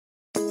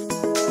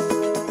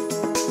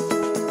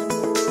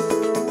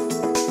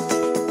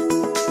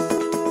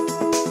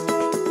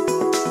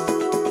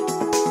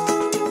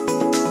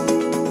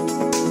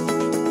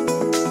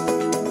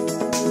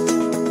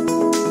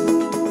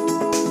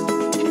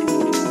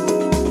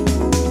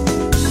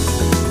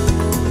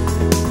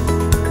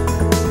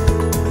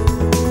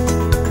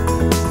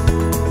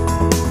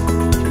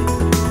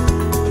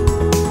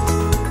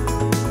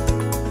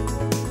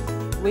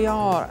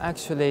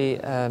actually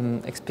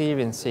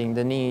experiencing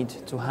the need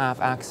to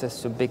have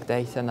access to big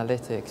data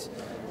analytics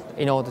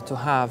in order to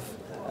have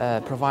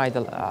provide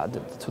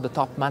to the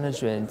top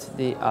management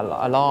the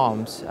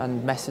alarms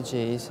and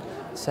messages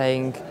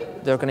saying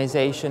the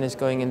organization is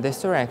going in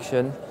this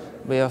direction,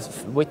 we are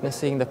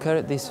witnessing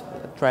these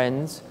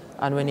trends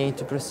and we need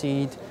to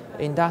proceed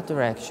in that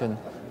direction,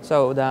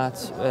 so that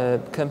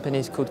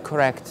companies could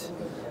correct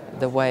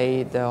the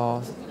way they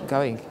are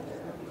going.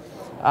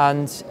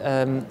 And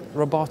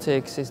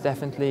robotics is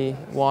definitely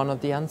one of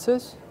the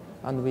answers,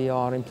 and we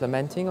are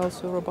implementing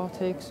also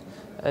robotics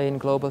in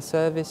global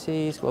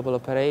services, global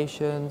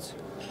operations,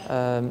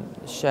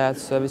 shared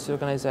service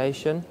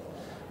organization.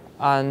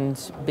 And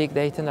big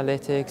data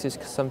analytics is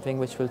something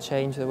which will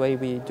change the way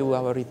we do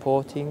our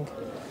reporting.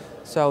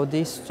 So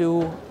these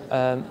two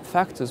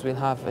factors will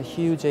have a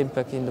huge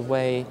impact in the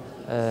way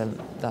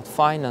that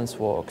finance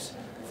works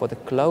for the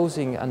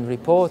closing and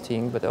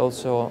reporting, but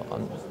also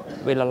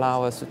will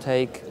allow us to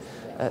take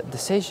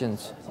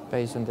decisions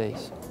based on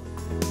these.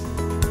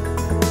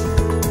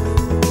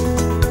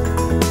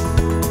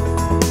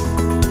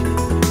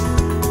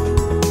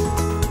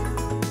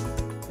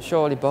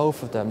 Surely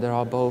both of them. There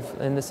are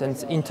both, in the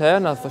sense,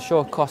 internal for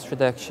sure, cost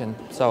reduction.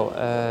 So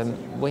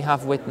we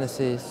have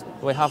witnessed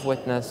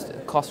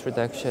cost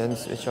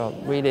reductions which are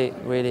really,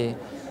 really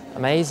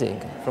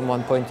amazing from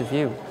one point of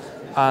view.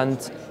 And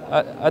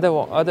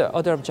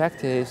other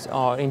objectives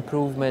are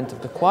improvement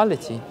of the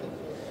quality.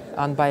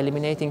 And by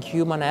eliminating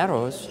human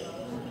errors,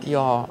 you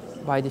are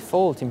by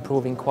default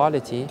improving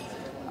quality,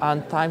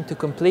 and time to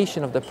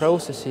completion of the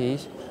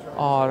processes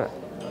are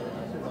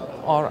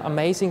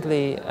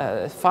amazingly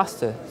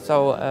faster.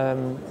 So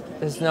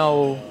there's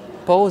no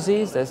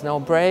pauses, there's no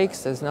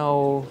breaks, there's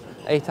no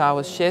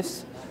 8-hour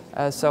shifts.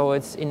 So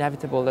it's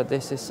inevitable that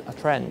this is a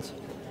trend.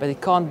 But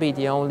it can't be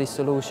the only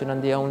solution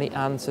and the only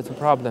answer to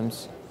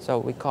problems. So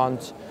we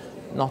can't,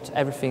 not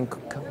everything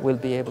will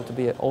be able to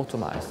be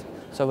automated.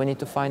 So we need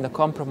to find a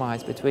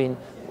compromise between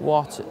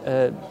what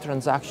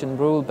transaction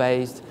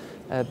rule-based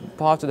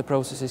part of the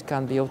processes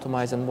can be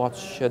automated and what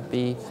should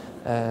be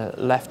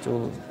left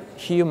to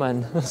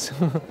humans.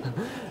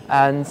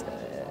 And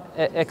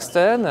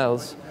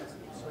externals,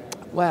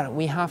 well,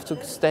 we have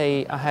to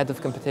stay ahead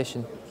of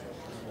competition.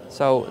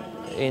 So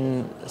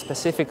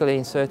specifically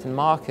in certain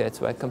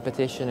markets where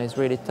competition is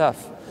really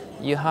tough,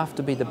 you have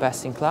to be the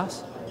best in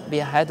class, be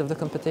ahead of the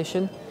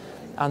competition,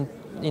 and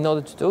in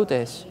order to do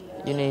this,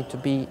 you need to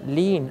be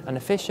lean and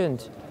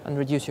efficient and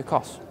reduce your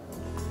costs.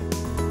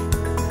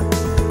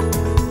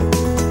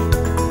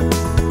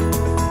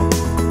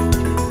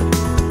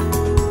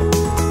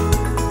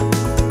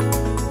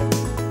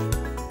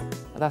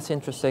 That's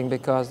interesting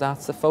because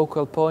that's the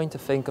focal point, I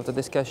think, of the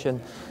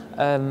discussion.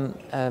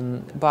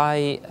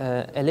 By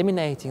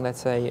eliminating,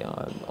 let's say,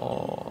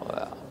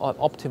 or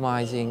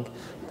optimizing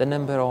the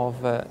number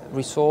of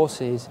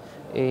resources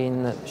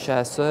in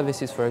shared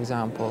services, for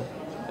example,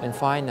 in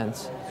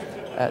finance,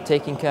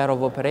 taking care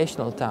of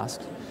operational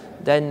tasks,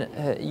 then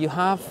you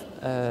have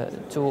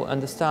to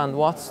understand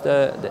what's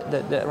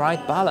the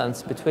right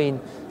balance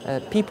between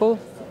people,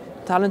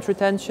 talent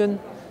retention,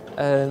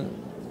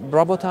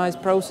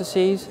 robotized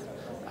processes,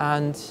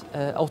 and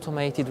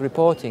automated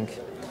reporting.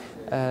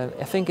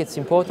 I think it's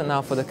important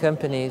now for the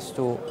companies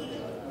to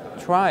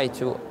try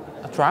to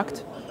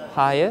attract,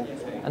 hire,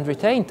 and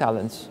retain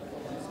talents.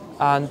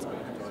 And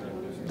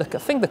I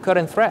think the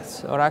current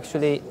threats are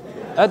actually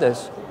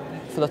others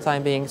for the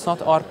time being. It's not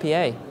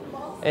RPA.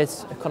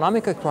 It's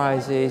economic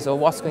crisis or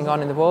what's going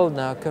on in the world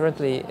now.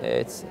 Currently,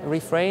 it's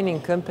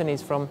refraining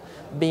companies from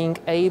being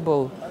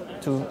able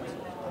to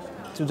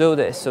do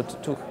this, so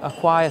to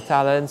acquire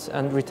talents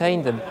and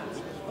retain them.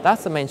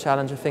 That's the main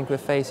challenge I think we're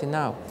facing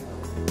now.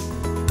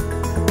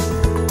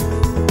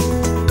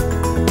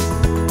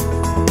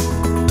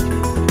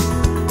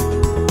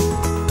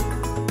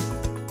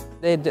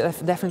 They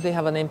definitely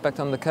have an impact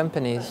on the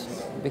companies,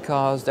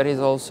 because there is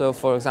also,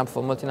 for example,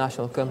 for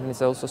multinational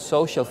companies, also a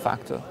social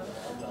factor.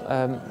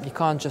 You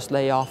can't just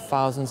lay off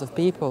thousands of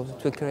people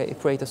to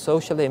create a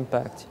social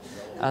impact,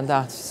 and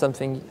that's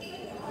something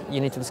you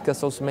need to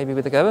discuss also maybe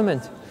with the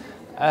government.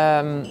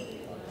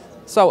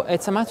 So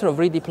it's a matter of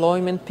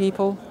redeploying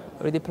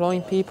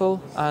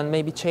people and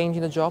maybe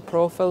changing the job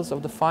profiles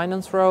of the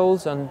finance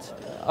roles and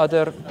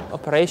other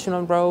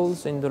operational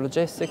roles in the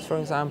logistics, for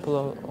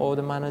example, or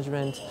the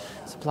management,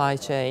 supply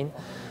chain.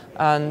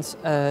 And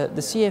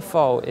the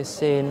CFO is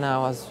seen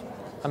now as,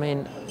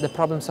 the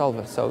problem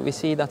solver. So we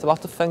see that a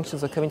lot of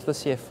functions are coming to the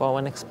CFO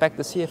and expect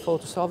the CFO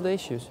to solve the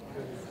issues.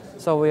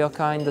 So we are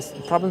kind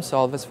of problem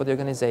solvers for the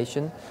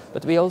organization,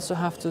 but we also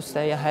have to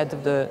stay ahead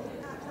of the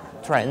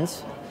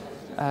trends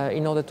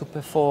in order to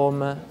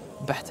perform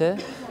better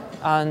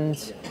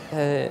and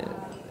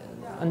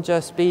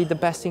just be the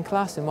best in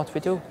class in what we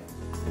do.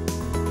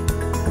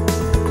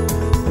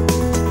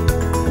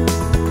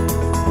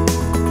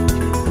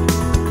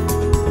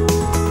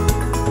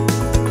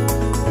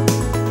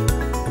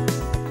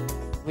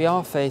 We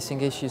are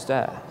facing issues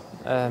there,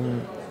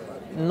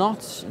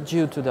 not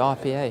due to the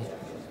RPA.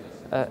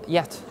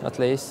 yet at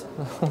least.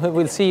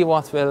 We'll see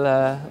what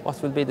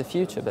will be the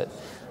future. But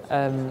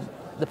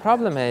the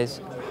problem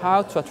is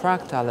how to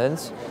attract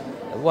talents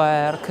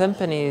where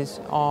companies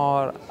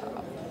are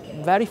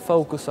very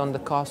focused on the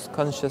cost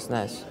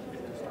consciousness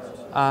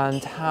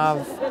and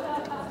have,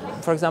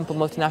 for example,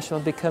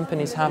 multinational big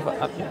companies have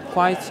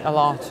quite a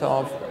lot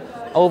of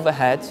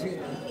overhead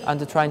and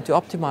they're trying to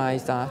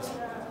optimize that.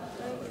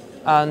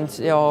 And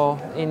you're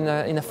in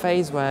a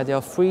phase where they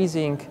are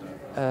freezing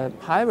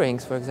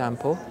hirings, for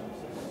example,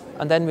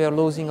 and then we are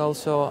losing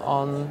also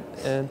on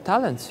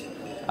talent.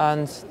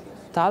 And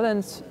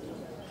talents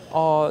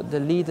are the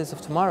leaders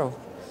of tomorrow.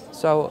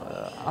 So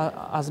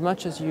as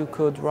much as you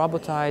could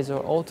robotize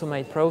or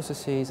automate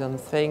processes and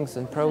things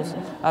and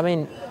I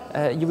mean,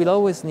 you will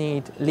always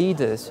need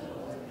leaders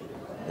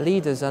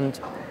and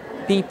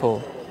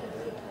people,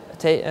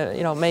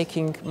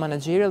 making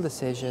managerial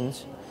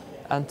decisions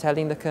and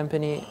telling the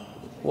company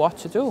what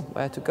to do,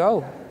 where to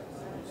go,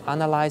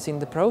 analyzing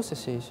the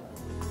processes.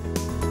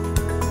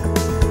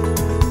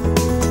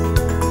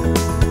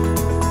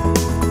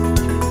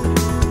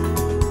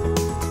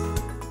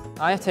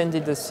 I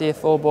attended the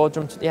CFO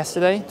boardroom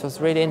yesterday. It was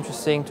really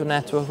interesting to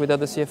network with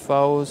other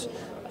CFOs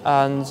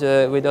and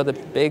with other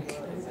big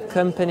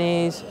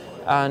companies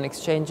and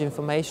exchange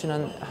information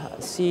and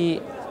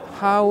see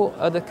how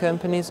other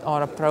companies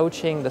are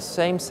approaching the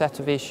same set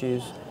of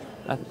issues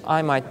that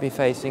I might be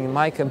facing in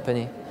my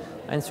company.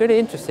 And it's really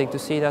interesting to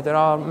see that there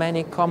are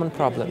many common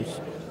problems,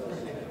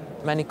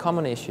 many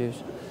common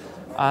issues,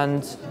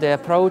 and the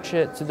approach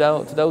to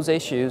those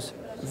issues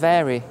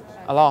vary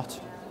a lot.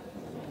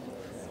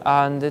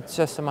 And it's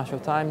just a matter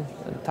of time.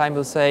 Time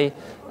will say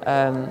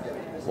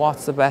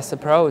what's the best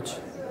approach.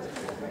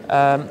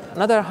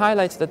 Another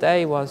highlight of the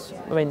day was,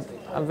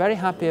 I'm very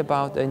happy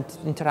about the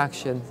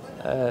interaction.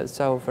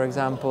 So, for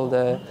example,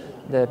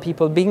 the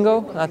people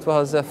bingo, that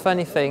was a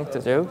funny thing to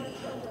do.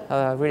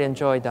 I really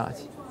enjoyed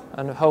that.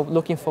 And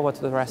looking forward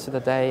to the rest of the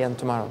day and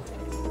tomorrow.